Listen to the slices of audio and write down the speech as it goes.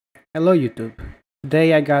Hello YouTube.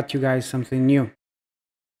 Today I got you guys something new.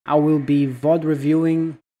 I will be VOD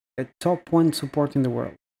reviewing the top 1 support in the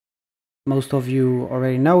world. Most of you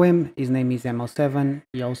already know him. His name is ML7.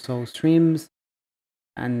 He also streams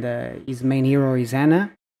and his main hero is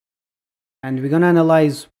Ana. And we're gonna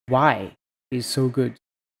analyze why he's so good.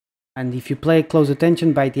 And if you pay close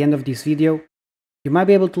attention by the end of this video, you might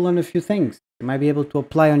be able to learn a few things. You might be able to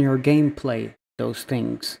apply on your gameplay those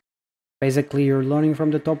things. Basically, you're learning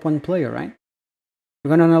from the top 1 player, right? We're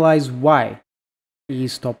going to analyze why he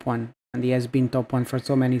is top 1 and he has been top 1 for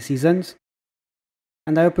so many seasons.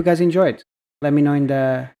 And I hope you guys enjoyed. Let me know in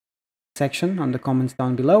the section on the comments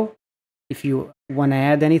down below if you want to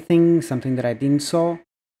add anything, something that I didn't saw,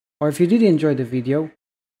 or if you did enjoy the video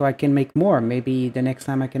so I can make more. Maybe the next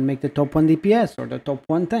time I can make the top 1 DPS or the top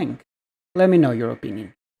 1 tank. Let me know your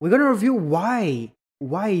opinion. We're going to review why.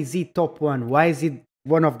 Why is he top 1? Why is he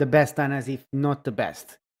one of the best Anas, if not the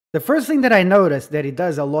best? The first thing that I noticed that he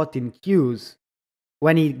does a lot in queues,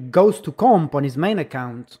 when he goes to comp on his main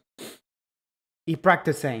account, he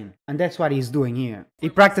practices aim. And that's what he's doing here. He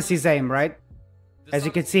practices aim, right? As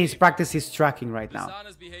you can see, his practice is tracking right now.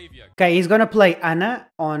 Okay, he's gonna play Ana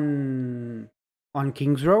on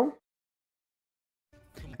King's Row.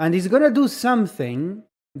 And he's gonna do something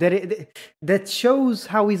that shows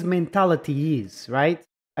how his mentality is, right?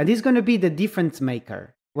 And he's gonna be the difference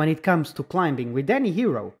maker when it comes to climbing with any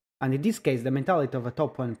hero. And in this case, the mentality of a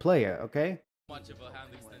top 1 player, okay?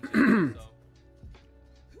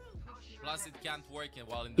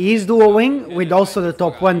 He's duoing with also the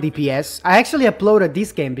top 1 DPS. I actually uploaded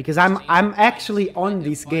this game because I'm actually on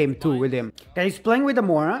this game too with him. Okay, he's playing with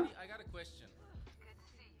Amora.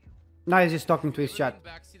 Now he's just talking to his chat.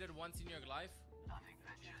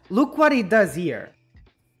 Look what he does here.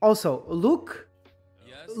 Also, look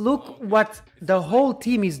what the whole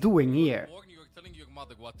team is doing here.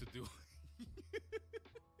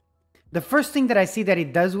 The first thing that I see that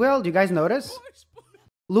it does well, do you guys notice?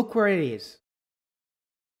 Look where it is.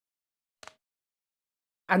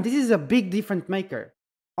 And this is a big difference maker.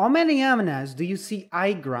 How many Amanas do you see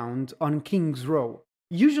high ground on King's Row?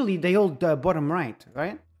 Usually they hold the bottom right,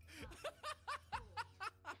 right?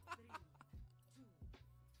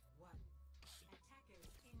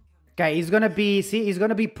 Okay, he's gonna be, see, he's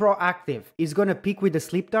gonna be proactive. He's gonna pick with the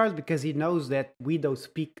sleep darts because he knows that Widow's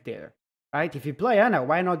peak there. Right? If you play Ana,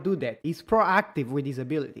 why not do that? He's proactive with his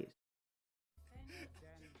abilities.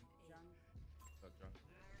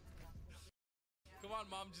 Come on,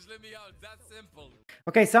 mom, just let me out. It's that simple.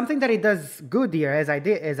 Okay, something that he does good here, as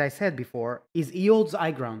I said before, is he holds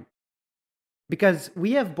high ground. Because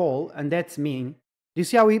we have ball, and that's me. You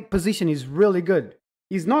see how his position is really good.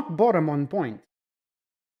 He's not bottom on point.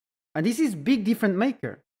 And this is big difference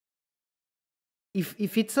maker.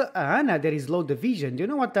 If it's Ana that is low division, do you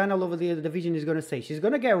know what Ana over the division is going to say? She's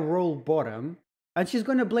going to get roll bottom, and she's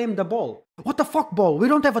going to blame the ball. What the fuck, ball? We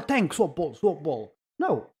don't have a tank. Swap ball, swap ball.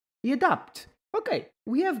 No, he adapt. Okay,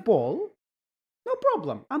 we have ball. No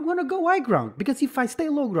problem. I'm going to go high ground, because if I stay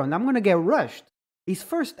low ground, I'm going to get rushed. His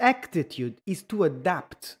first attitude is to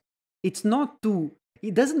adapt. It's not to...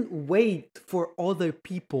 He doesn't wait for other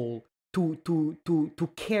people to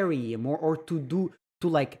carry him or to do...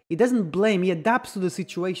 he doesn't blame, he adapts to the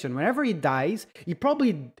situation. Whenever he dies, he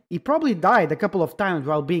probably died a couple of times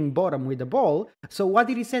while being bottom with the ball. So what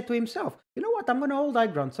did he say to himself? You know what, I'm gonna hold high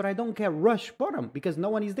ground so I don't get rush bottom because no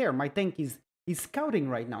one is there. My tank is scouting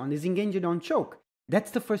right now and is engaging on choke.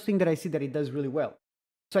 That's the first thing that I see that he does really well.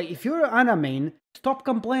 So if you're Ana main, stop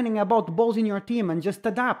complaining about balls in your team and just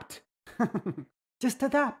adapt. Just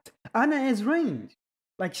adapt. Ana has range.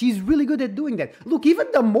 Like, she's really good at doing that. Look, even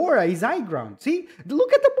the Mora is high ground. See?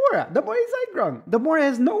 Look at the Mora. The Mora is high ground. The Mora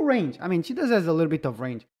has no range. I mean, she does have a little bit of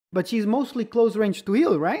range. But she's mostly close range to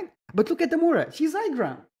heal, right? But look at the Mora. She's high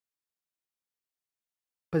ground.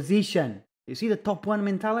 Position. You see the top 1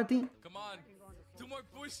 mentality? Come on. 2 more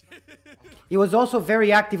push. He was also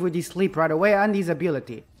very active with his sleep right away and his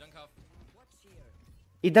ability.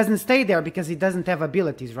 He doesn't stay there because he doesn't have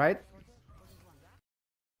abilities, right?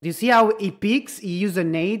 Do you see how he peeks? He used a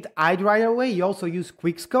nade, hide right away. He also used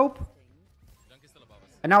quick scope.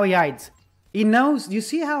 And now he hides. He knows, you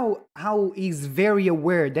see how he's very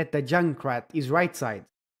aware that the Junkrat is right side.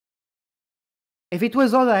 If it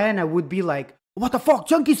was other Ana, would be like, what the fuck,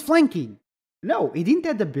 Junk is flanking. No, he didn't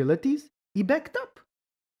have the abilities. He backed up.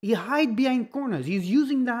 He hid behind corners. He's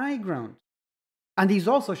using the high ground. And he's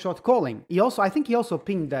also shot calling. I think he also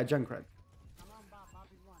pinged the Junkrat.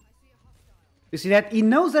 You see that? He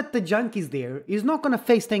knows that the junk is there. He's not going to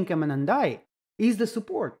face tank him and die. He's the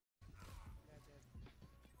support.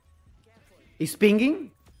 He's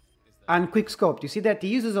pinging. And quick scope. You see that he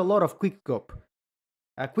uses a lot of quick scope.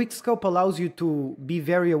 A quick scope allows you to be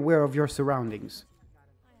very aware of your surroundings.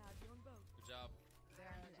 Good job.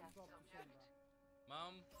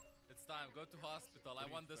 Mom, it's time. Go to hospital.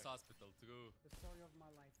 I want this hospital too. The story of my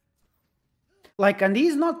life. Like, and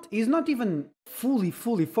he's not even fully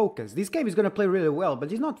focused. This game is gonna play really well,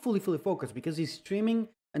 but he's not fully focused because he's streaming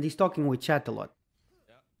and he's talking with chat a lot.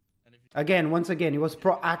 Yeah. And if Again, once again, he was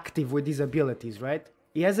proactive with his abilities, right?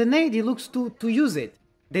 He has a nade, he looks to use it.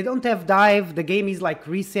 They don't have dive, the game is like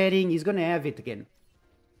resetting, he's gonna have it again.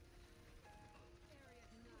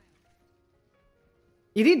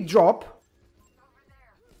 He did drop.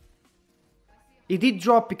 He did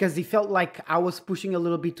drop because he felt like I was pushing a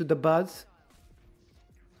little bit to the buzz.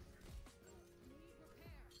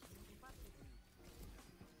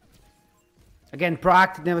 Again,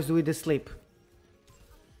 proactiveness with the sleep.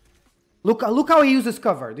 Look how he uses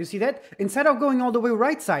cover. Do you see that? Instead of going all the way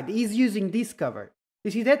right side, he's using this cover.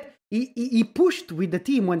 You see that? He pushed with the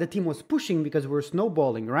team when the team was pushing because we're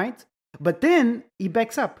snowballing, right? But then he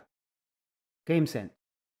backs up. Game sent.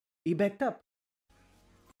 He backed up.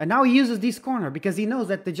 And now he uses this corner because he knows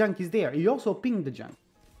that the junk is there. He also pinged the junk.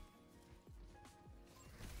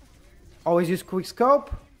 Always use quick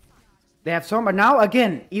scope. They have some, but now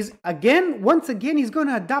once again, he's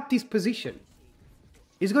gonna adapt his position.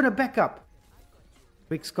 He's gonna back up.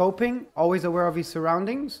 Quick scoping, always aware of his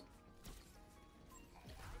surroundings.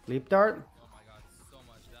 Leap dart. oh my god, so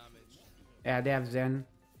much damage. Yeah, they have Zen.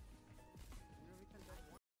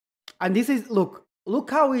 And this is, look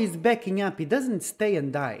how he's backing up. He doesn't stay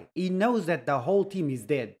and die. He knows that the whole team is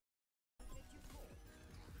dead.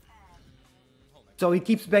 So he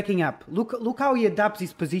keeps backing up. Look how he adapts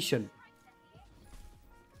his position.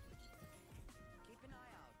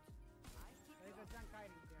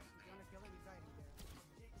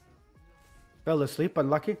 Fell asleep,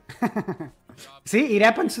 unlucky. See, it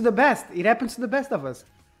happens to the best. It happens to the best of us.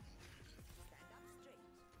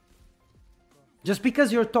 Just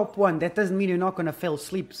because you're top 1, that doesn't mean you're not gonna fail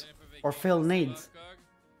sleeps or fail nades.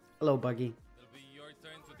 Hello, Buggy. It'll be your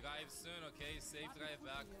turn to drive soon, okay? Safe drive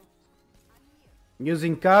back.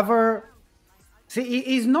 Using cover. See,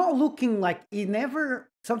 he's not looking like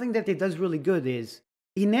something that he does really good is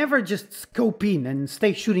he never just scope in and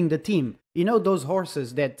stay shooting the team. You know those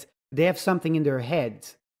horses that they have something in their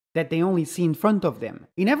heads that they only see in front of them.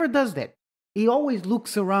 He never does that. He always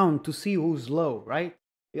looks around to see who's low, right?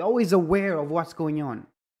 He's always aware of what's going on.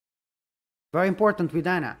 Very important with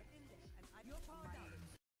Ana.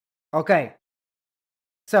 Okay.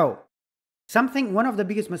 So, one of the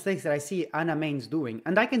biggest mistakes that I see Ana mains doing,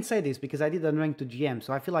 and I can say this because I did unrank to GM,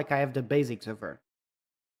 so I feel like I have the basics of her.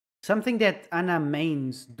 Something that Ana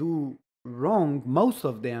mains do wrong, most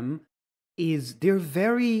of them, is they're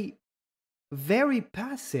very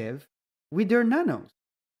passive with their nanos.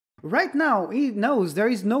 Right now, he knows there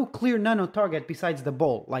is no clear nano target besides the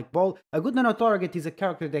ball. Like ball, a good nano target is a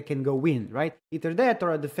character that can go in, right? Either that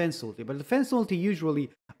or a defense ulti. But defense ulti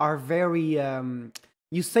usually are very,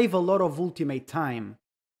 you save a lot of ultimate time,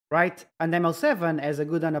 right? And ML7, as a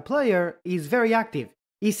good nano player, is very active.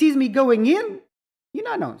 He sees me going in, he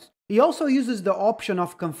nanos. He also uses the option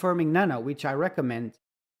of confirming nano, which I recommend.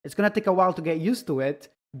 It's gonna take a while to get used to it,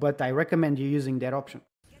 but I recommend you using that option.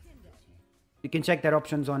 You can check that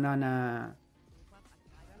options on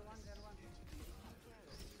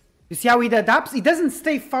You see how he adapts? He doesn't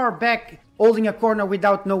stay far back holding a corner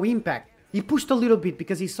without no impact. He pushed a little bit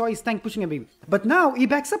because he saw his tank pushing a bit. But now he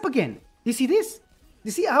backs up again. You see this?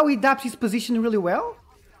 You see how he adapts his position really well?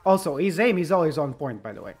 Also, his aim is always on point,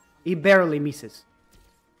 by the way. He barely misses.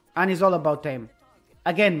 And it's all about aim.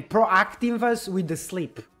 Again, proactive with the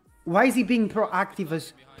sleep. Why is he being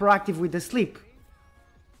proactive with the sleep?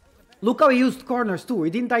 Look how he used corners too. He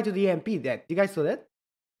didn't die to the EMP that. You guys saw that?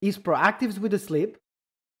 He's proactive with the sleep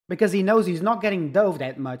because he knows he's not getting dove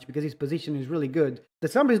that much because his position is really good.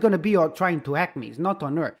 That somebody's going to be trying to hack me. It's not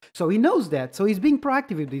on her. So he knows that. So he's being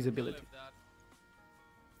proactive with his ability.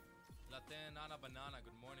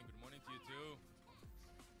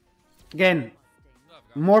 Again,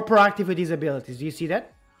 more proactive with his abilities. Do you see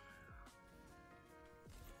that?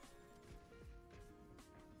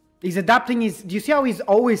 He's adapting his... Do you see how he's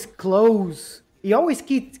always close? He always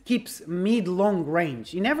keeps mid-long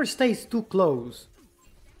range. He never stays too close.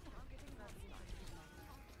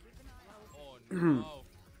 Oh no.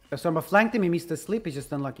 The Stormer flanked him, he missed the sleep, he's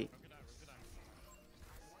just unlucky.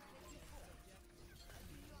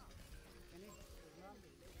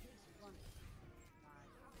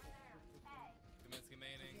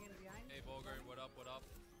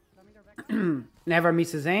 Never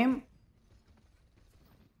misses aim.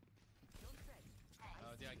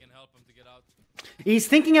 I can help him to He's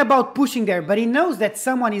thinking about pushing there, but he knows that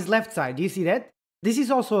someone is left side. Do you see that? This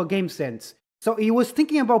is also a game sense. So he was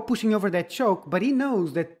thinking about pushing over that choke, but he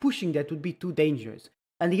knows that pushing that would be too dangerous.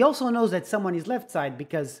 And he also knows that someone is left side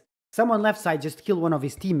because someone left side just killed one of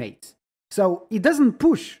his teammates. So he doesn't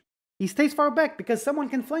push. He stays far back because someone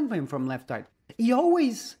can flank him from left side. He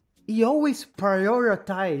always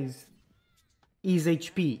prioritizes his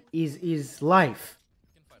HP, his life.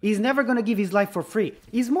 He's never gonna give his life for free.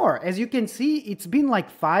 He's more. As you can see, it's been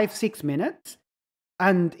like 5-6 minutes.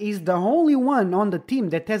 And he's the only one on the team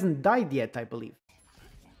that hasn't died yet, I believe.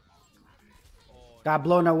 Got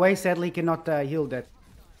blown away, sadly cannot heal that.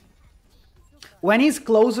 When he's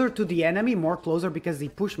closer to the enemy, more closer because he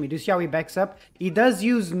pushed me. Do you see how he backs up? He does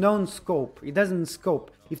use non-scope. He doesn't scope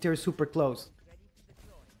if they're super close.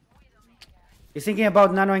 He's thinking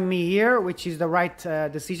about nanoing me here, which is the right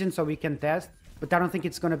decision so we can test. But I don't think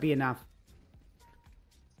it's going to be enough.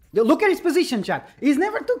 Look at his position, chat. He's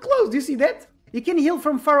never too close. Do you see that? He can heal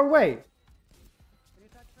from far away.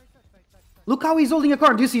 Look how he's holding a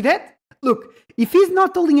corner. Do you see that? Look, if he's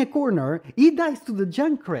not holding a corner, he dies to the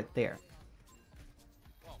Junkrat there.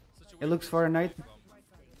 It looks for a knight.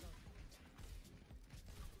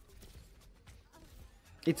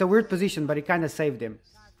 It's a weird position, but he kind of saved him.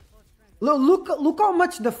 Look how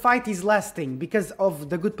much the fight is lasting because of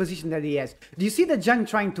the good position that he has. Do you see the Junk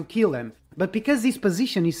trying to kill him? But because his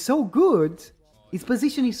position is so good, he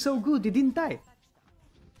didn't die.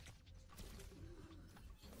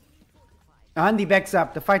 And he backs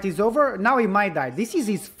up. The fight is over. Now he might die. This is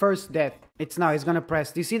his first death. It's now. He's gonna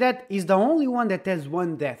press. Do you see that? He's the only one that has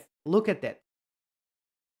one death. Look at that.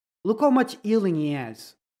 Look how much healing he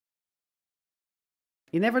has.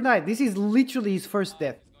 He never died. This is literally his first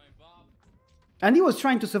death. And he was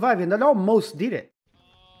trying to survive and that almost did it.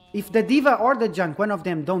 If the Diva or the Junk, one of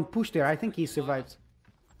them don't push there, I think he survives.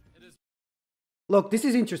 Look, this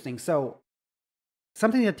is interesting. So,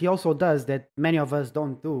 something that he also does that many of us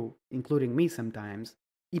don't do, including me sometimes,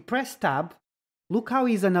 he pressed tab. Look how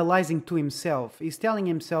he's analyzing to himself. He's telling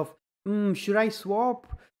himself, should I swap?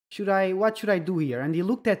 What should I do here? And he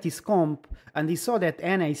looked at his comp and he saw that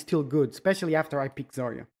Ana is still good, especially after I picked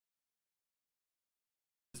Zarya.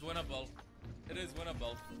 It's winnable. It is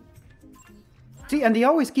winnable. See, and he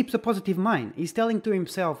always keeps a positive mind. He's telling to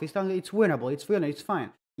himself, it's winnable, it's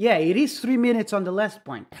fine. Yeah, it is 3 minutes on the last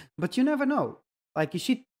point, but you never know. Like, you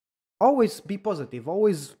should always be positive,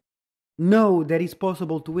 always know that it's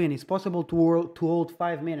possible to win, it's possible to hold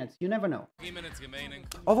 5 minutes, you never know. 3 minutes remaining.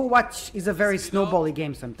 Overwatch is a very snowbally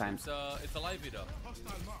game sometimes. It's a live video.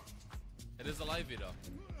 It is a live video.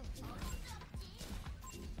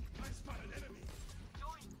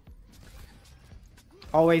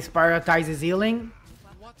 Always prioritizes healing.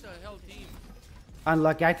 What the hell, team?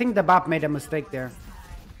 Unlucky. I think the BAP made a mistake there.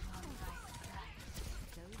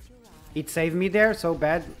 It saved me there, so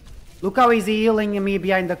bad. Look how he's healing me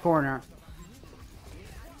behind the corner.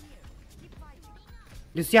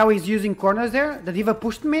 You see how he's using corners there? The Diva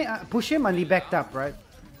pushed him and he backed up, right?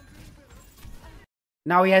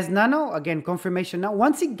 Now he has Nano. Again, confirmation now.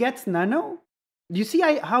 Once he gets Nano, do you see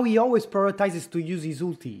how he always prioritizes to use his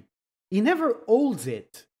ulti? He never holds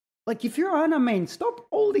it. Like, if you're on a main, stop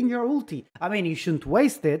holding your ulti. I mean, you shouldn't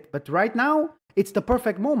waste it, but right now, it's the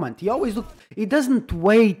perfect moment. He always he doesn't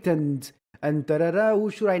wait and da-da-da,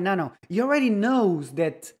 who should I nano? He already knows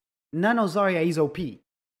that Nano Zarya is OP. He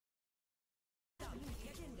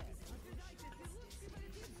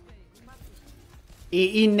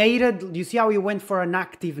naded, you see how he went for an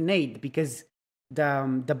active nade? Because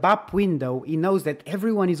the BAP window, he knows that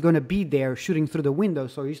everyone is going to be there shooting through the window,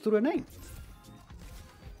 so he's threw a nade.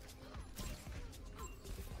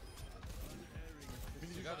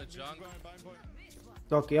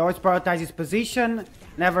 Okay, always prioritizes position,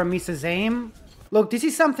 never misses aim. Look, this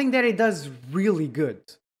is something that he does really good.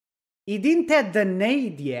 He didn't have the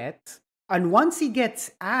nade yet, and once he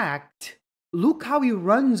gets act, look how he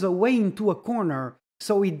runs away into a corner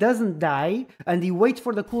so he doesn't die, and he waits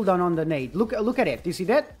for the cooldown on the nade. Look at it. Do you see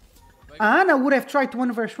that? Ana would have tried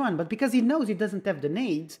 1v1, but because he knows he doesn't have the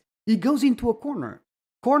nades, he goes into a corner.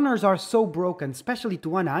 Corners are so broken, especially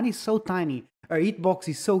to Ana. Ana is so tiny. Her hitbox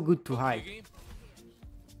is so good to hide.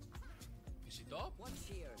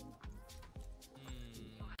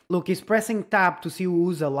 Look, he's pressing tab to see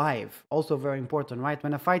who's alive. Also very important, right?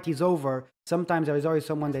 When a fight is over, sometimes there is always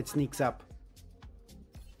someone that sneaks up.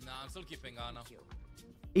 Nah, I'm still keeping Ana.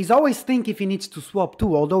 He's always think if he needs to swap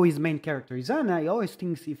too, although his main character is Ana, he always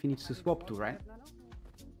thinks if he needs to swap too, right?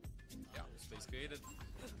 Yeah, space created.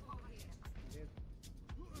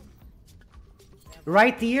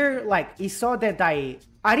 Right here, like, he saw that I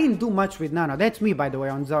I didn't do much with Nano. That's me, by the way,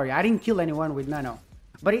 on Zarya. I didn't kill anyone with Nano.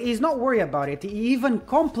 But he's not worried about it. He even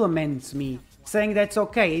compliments me, saying that's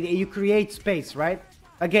okay. You create space, right?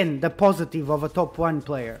 Again, the positive of a top 1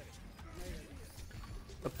 player.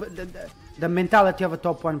 The mentality of a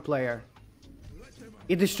top 1 player.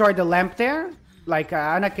 He destroyed the lamp there, like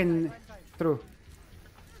Anakin threw.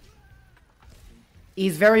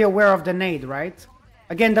 He's very aware of the nade, right?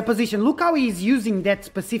 Again, the position. Look how he's using that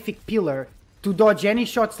specific pillar to dodge any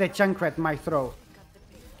shots that Junkrat might throw.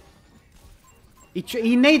 He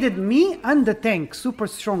naded me and the tank. Super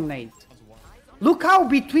strong nade. Look how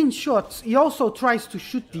between shots he also tries to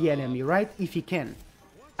shoot the enemy, right? If he can.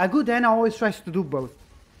 A good Ana always tries to do both.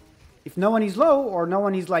 If no one is low or no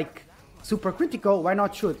one is like super critical, why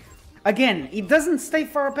not shoot? Again, he doesn't stay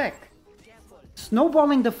far back.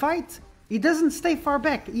 Snowballing the fight, he doesn't stay far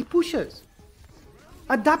back. He pushes.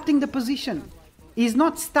 Adapting the position. He's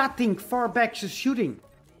not starting far back, just shooting.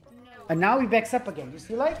 And now he backs up again. You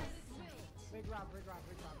see, like?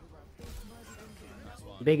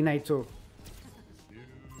 Big night too.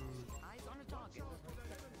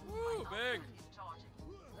 Woo, big.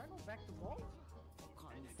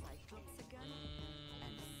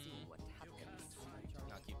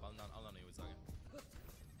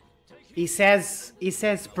 He says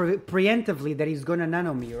preemptively that he's gonna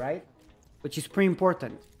nano me, right? Which is pretty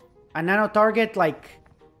important. A nano target, like,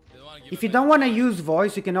 if you don't want to use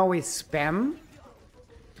voice, you can always spam.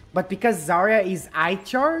 But because Zarya is eye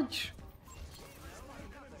charge,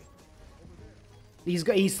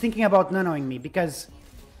 he's thinking about nanoing me. Because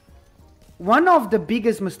one of the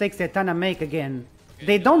biggest mistakes that Ana make, again,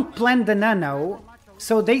 they don't plan the nano,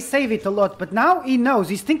 so they save it a lot. But now he knows,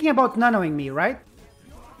 he's thinking about nanoing me, right?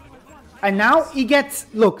 And now he gets,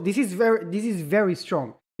 look, this is very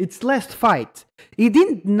strong. It's last fight. He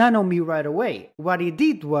didn't nano me right away. What he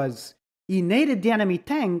did was, he naded the enemy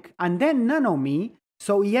tank and then nano me,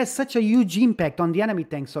 so he has such a huge impact on the enemy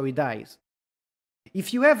tank, so he dies.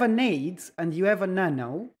 If you have a nade and you have a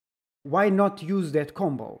nano, why not use that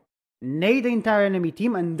combo? Nade the entire enemy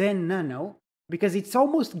team and then nano, because it's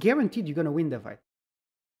almost guaranteed you're gonna win the fight.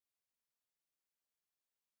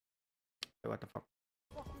 What the fuck?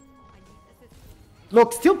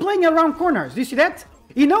 Look, still playing around corners. Do you see that?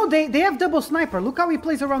 You know, they have double sniper. Look how he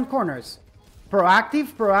plays around corners. Proactive,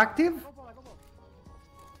 proactive.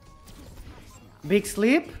 Big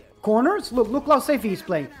sleep. Corners. Look how safe he's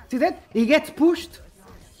playing. See that? He gets pushed.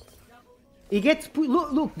 He gets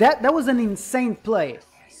look, that was an insane play.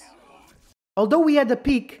 Although we had a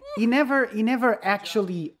peak, he never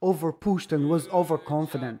actually over pushed and was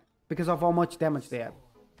overconfident because of how much damage they had.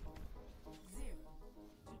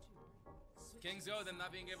 King's Go, them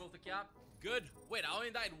not being able to cap. Good. Wait, I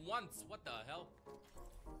only died once. What the hell?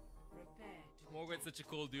 Morgan's such a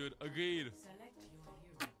cool dude. Agreed.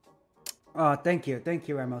 Oh, thank you,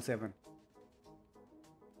 ML7.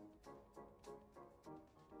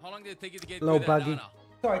 How long did it take you to get Low through buggy. that, Ana?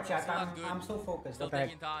 Sorry, chat. Not good. I'm so focused. Still Okay.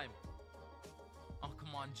 taking time. Oh,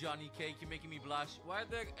 come on, Johnny Cake. You're making me blush. Why are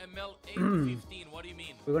there ML815? What do you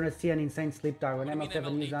mean? We're gonna see an insane sleep dart when What do you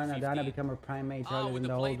mean ML7 Is Ana, the Ana become a primate Ah, rather with than the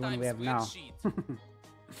the old one playtime we have now. spreadsheet.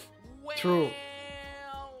 True.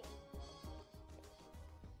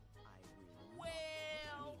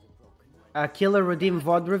 Killer Redeem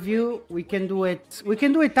VOD review. We can do it. We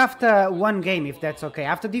can do it after one game if that's okay.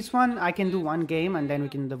 After this one, I can do one game and then we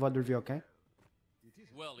can do the VOD review. Okay.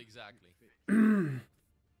 Well, exactly.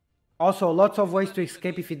 Also, lots of ways to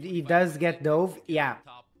escape if he does get dove. Yeah.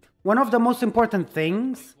 One of the most important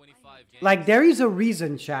things, like there is a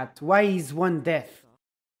reason, chat, why he's one death.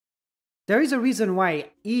 There is a reason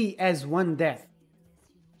why he has one death.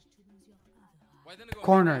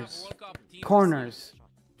 Corners. Corners.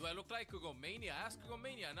 Do I look like Kugomania? Ask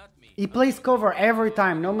Kugomania, not me. He plays cover every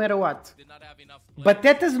time, no matter what. But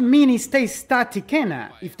that doesn't mean he stays static,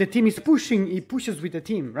 Ana. If the team is pushing, he pushes with the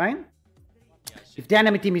team, right? If the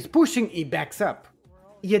enemy team is pushing, he backs up.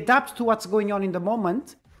 He adapts to what's going on in the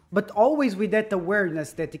moment, but always with that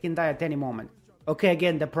awareness that he can die at any moment. Okay,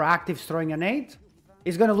 again, the proactive throwing a nade.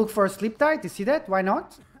 He's gonna look for a sleep tight, you see that? Why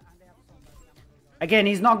not? Again,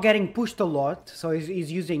 he's not getting pushed a lot, so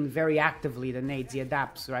he's using very actively the nades. He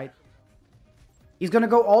adapts, right? He's gonna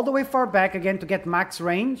go all the way far back again to get max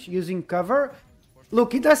range using cover.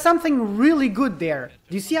 Look, he does something really good there.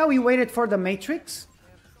 Do you see how he waited for the matrix?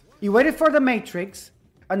 He waited for the matrix,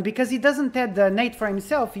 and because he doesn't have the nade for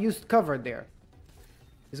himself, he used cover there.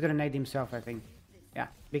 He's gonna nade himself, I think. Yeah,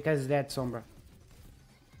 because that's Sombra.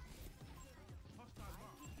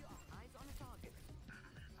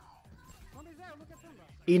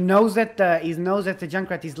 He knows that the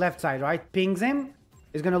Junkrat is left side, right? Pings him.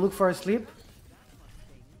 He's gonna look for a sleep.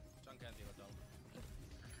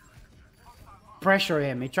 pressure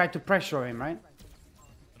him. He tried to pressure him, right?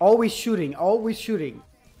 Always shooting, always shooting.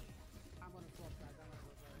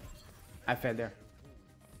 I fed there.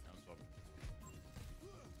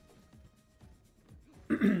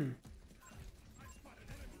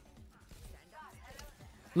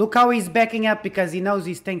 Look how he's backing up because he knows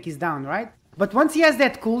his tank is down, right? But once he has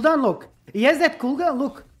that cooldown, look. He has that cooldown,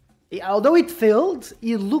 look. Although it failed,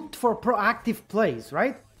 he looked for proactive plays,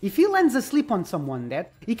 right? If he lands a sleep on someone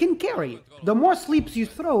that he can carry. The more sleeps you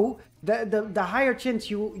throw, the higher chance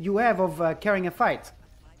you have of carrying a fight.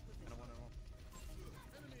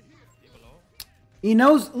 He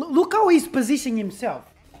knows, look how he's positioning himself.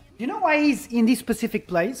 You know why he's in this specific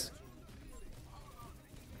place?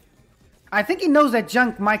 I think he knows that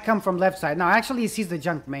junk might come from left side. Now, actually, he sees the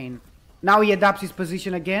junk main. Now he adapts his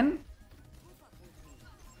position again.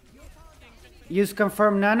 Use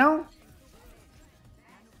confirm nano.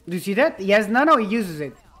 Do you see that? He has nano, he uses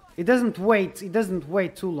it. It doesn't wait. It doesn't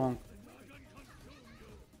wait too long.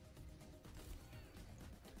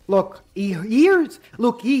 Look, he hears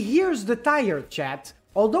the tire, chat.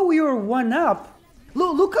 Although we were one up,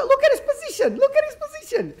 look at his position. Look at his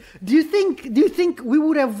position. Do you think we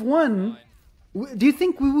would have won? Do you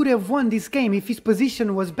think we would have won this game if his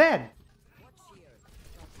position was bad?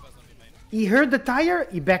 He heard the tire,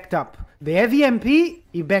 he backed up. The heavy MP,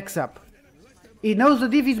 he backs up. He knows the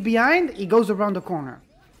div is behind, he goes around the corner.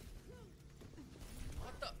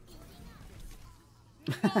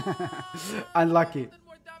 Unlucky.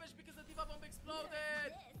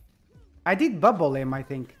 I did bubble him, I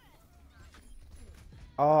think.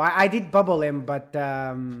 Oh, I did bubble him, but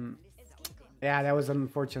yeah, that was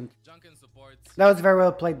unfortunate. That was very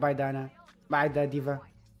well played by Dana, by the diva.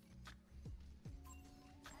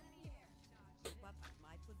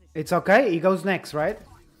 It's okay. He goes next, right?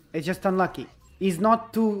 It's just unlucky. He's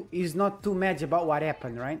not too mad about what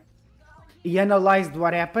happened, right? He analyzed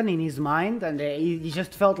what happened in his mind, and he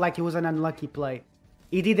just felt like it was an unlucky play.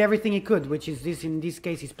 He did everything he could, which is this. In this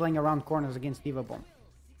case, he's playing around corners against Diva Bomb.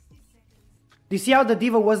 Do you see how the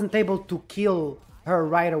Diva wasn't able to kill her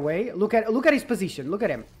right away? Look at his position. Look at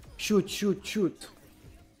him. Shoot, shoot, shoot.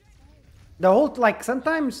 The whole, like,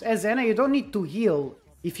 sometimes as Ana, you don't need to heal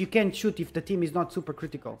if you can't shoot if the team is not super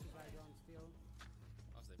critical.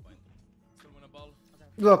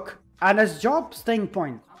 Look, Ana's job, staying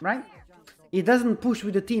point, right? He doesn't push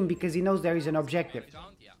with the team because he knows there is an objective.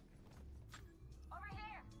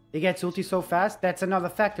 He gets ulti so fast, that's another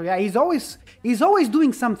factor. Yeah, he's always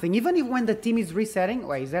doing something, even if when the team is resetting.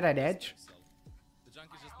 Wait, is that an edge? The junk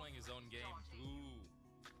is just playing his own game.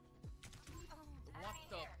 What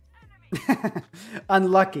the?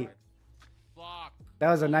 Unlucky. Fuck. That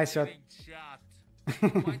was a nice shot. My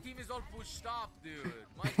team is all pushed up, dude.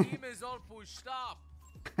 My team is all pushed up.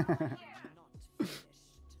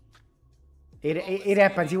 It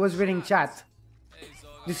happens. He was reading chat.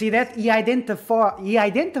 You see that? He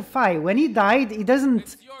identify when he died. He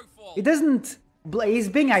doesn't. He's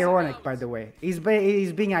being ironic, by the way. He's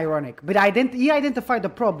being ironic. But he identified the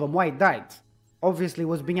problem why he died. Obviously,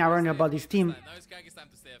 was being ironic about his team.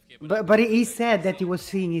 But he said that he was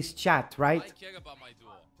seeing his chat, right?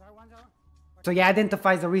 So he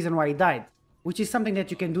identifies the reason why he died, which is something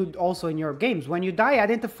that you can do also in your games. When you die,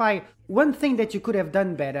 identify one thing that you could have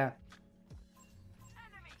done better.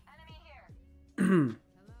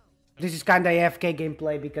 This is kind of AFK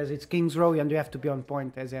gameplay because it's King's Row and you have to be on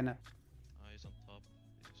point as Ana. He's on top.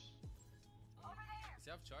 Does he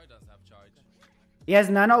have charge? Doesn't have charge. He has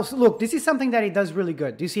nano. So look, this is something that he does really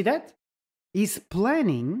good. Do you see that? He's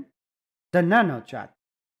planning the nano, chat.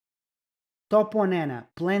 Top 1 Ana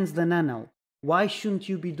plans the nano. Why shouldn't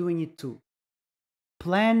you be doing it too?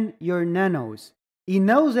 Plan your nanos. He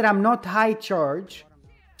knows that I'm not high charge,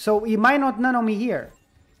 so he might not nano me here.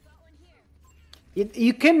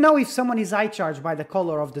 You can know if someone is high charge by the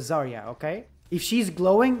color of the Zarya, okay? If she's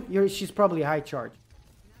glowing, she's probably high charge.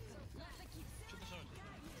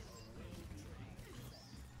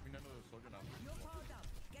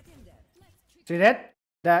 See that?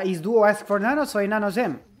 His duo asked for nano, so he nanos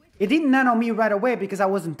him. He didn't nano me right away because I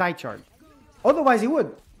wasn't high charge. Otherwise he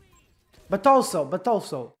would. But also,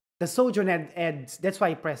 the Sojourn had that's why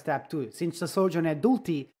he pressed tab too. Since the Sojourn had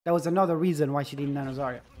ulti, that was another reason why she didn't nano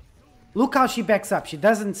Zarya. Look how she backs up. She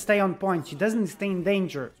doesn't stay on point. She doesn't stay in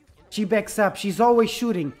danger. She backs up. She's always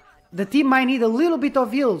shooting. The team might need a little bit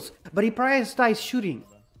of heals, but he prioritizes shooting.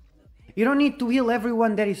 You don't need to heal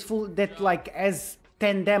everyone that is full, that like has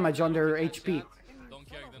 10 damage on their HP. Don't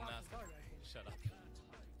carry them nasty. Shut up.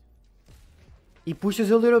 He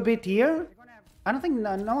pushes a little bit here. I don't think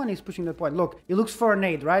no one is pushing the point. Look, he looks for a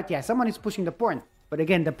nade, right? Yeah, someone is pushing the point. But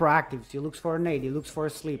again, the proactives. He looks for a nade. He looks for a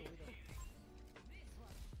sleep.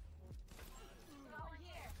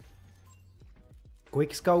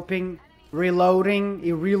 quick scoping, reloading.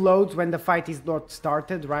 He reloads when the fight is not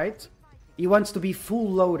started, right? He wants to be full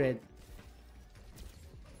loaded.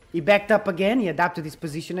 He backed up again. He adapted his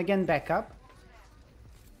position again, back up.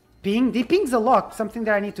 Ping. He pings a lot, something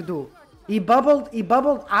that I need to do. He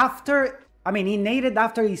bubbled after, I mean, he naded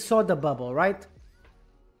after he saw the bubble, right?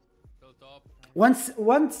 Once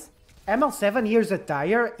ML7 hears a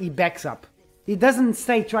tire, he backs up. He doesn't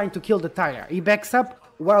stay trying to kill the tire. He backs up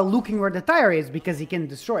while looking where the tire is because he can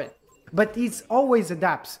destroy it. But he's always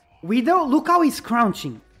adapts. Widow, look how he's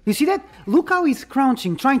crouching. You see that? Look how he's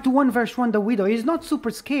crouching, trying to 1v1 the Widow. He's not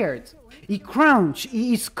super scared. He crouch,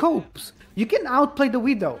 he scopes. You can outplay the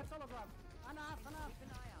Widow.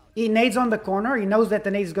 He nades on the corner. He knows that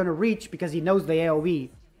the nade is going to reach because he knows the AoE.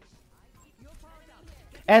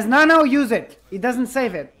 As Nano, use it. He doesn't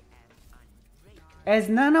save it. As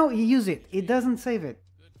Nano, he use it. He doesn't save it.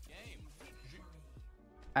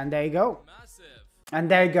 And there you go.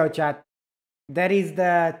 And there you go, chat. That is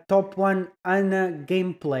the top 1 Ana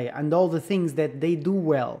gameplay and all the things that they do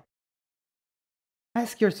well.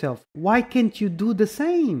 Ask yourself, why can't you do the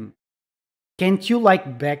same? Can't you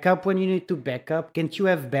like back up when you need to back up? Can't you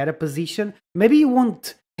have better position? Maybe you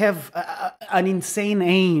won't have an insane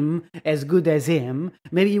aim as good as him.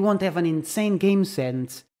 Maybe you won't have an insane game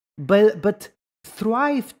sense. But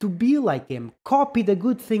strive to be like him. Copy the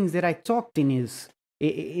good things that I talked in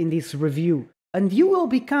this review. And you will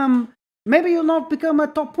become, maybe you'll not become a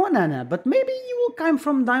top 1 Ana, but maybe you will climb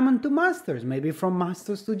from Diamond to Masters. Maybe from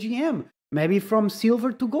Masters to GM. Maybe from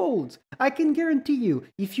silver to gold. I can guarantee you,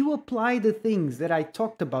 if you apply the things that I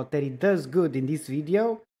talked about that it does good in this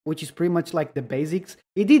video, which is pretty much like the basics,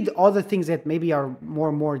 it did other things that maybe are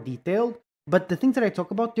more detailed, but the things that I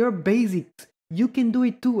talk about, they're basics. You can do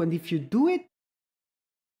it too, and if you do it,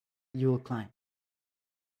 you will climb.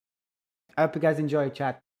 I hope you guys enjoy,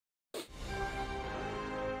 chat.